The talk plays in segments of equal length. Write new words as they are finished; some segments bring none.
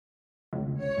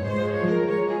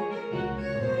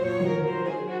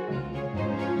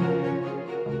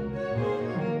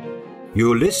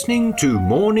You're listening to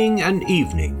Morning and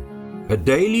Evening, a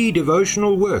daily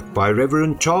devotional work by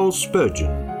Reverend Charles Spurgeon.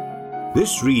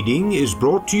 This reading is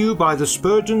brought to you by the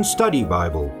Spurgeon Study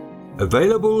Bible,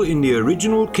 available in the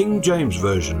original King James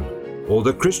Version or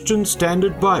the Christian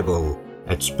Standard Bible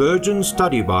at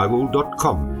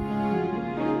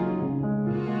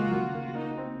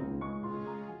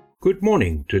spurgeonstudybible.com. Good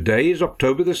morning. Today is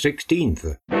October the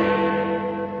 16th.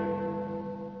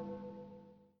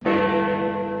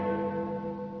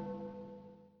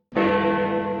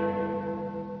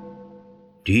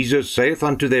 Jesus saith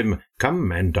unto them,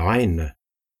 Come and dine.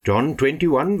 John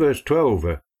 21 verse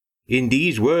 12. In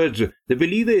these words, the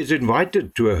believer is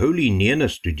invited to a holy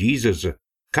nearness to Jesus.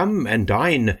 Come and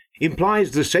dine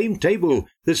implies the same table,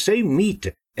 the same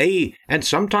meat, and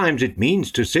sometimes it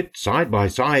means to sit side by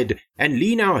side and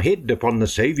lean our head upon the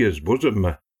Saviour's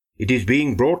bosom. It is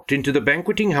being brought into the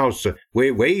banqueting house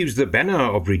where waves the banner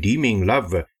of redeeming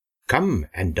love. Come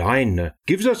and dine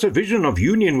gives us a vision of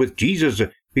union with Jesus,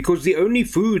 because the only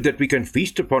food that we can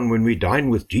feast upon when we dine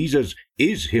with Jesus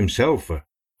is himself.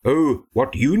 Oh,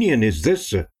 what union is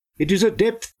this! It is a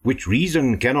depth which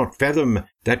reason cannot fathom,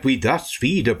 that we thus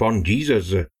feed upon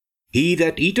Jesus. He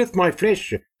that eateth my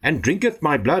flesh and drinketh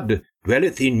my blood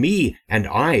dwelleth in me, and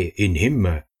I in him.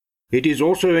 It is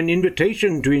also an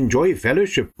invitation to enjoy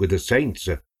fellowship with the saints.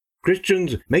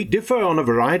 Christians may differ on a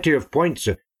variety of points,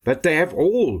 but they have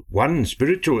all one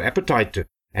spiritual appetite.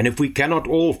 And if we cannot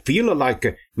all feel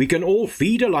alike, we can all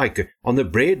feed alike on the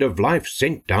bread of life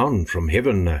sent down from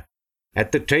heaven.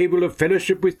 At the table of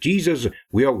fellowship with Jesus,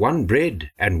 we are one bread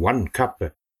and one cup.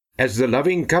 As the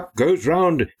loving cup goes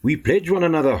round, we pledge one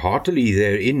another heartily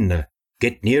therein.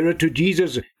 Get nearer to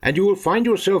Jesus, and you will find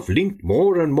yourself linked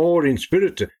more and more in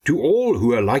spirit to all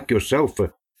who are like yourself,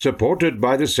 supported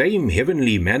by the same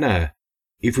heavenly manna.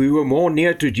 If we were more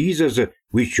near to Jesus,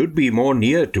 we should be more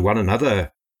near to one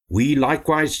another. We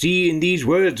likewise see in these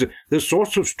words the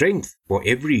source of strength for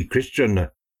every Christian.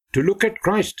 To look at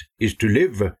Christ is to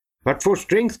live, but for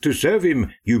strength to serve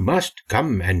him, you must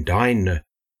come and dine.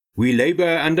 We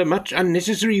labor under much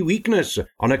unnecessary weakness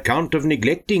on account of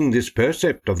neglecting this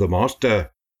precept of the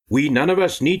Master. We none of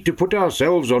us need to put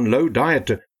ourselves on low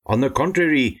diet. On the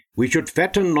contrary, we should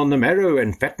fatten on the marrow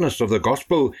and fatness of the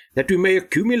gospel, that we may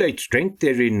accumulate strength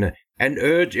therein, and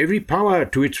urge every power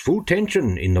to its full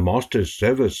tension in the Master's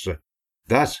service.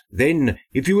 Thus, then,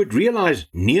 if you would realize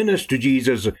nearness to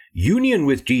Jesus, union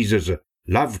with Jesus,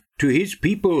 love to his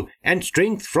people, and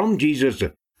strength from Jesus,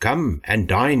 come and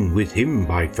dine with him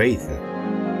by faith.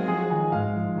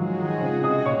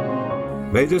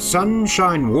 May the sun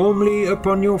shine warmly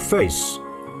upon your face.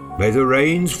 May the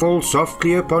rains fall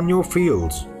softly upon your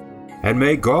fields. And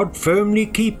may God firmly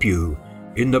keep you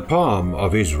in the palm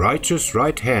of his righteous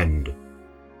right hand.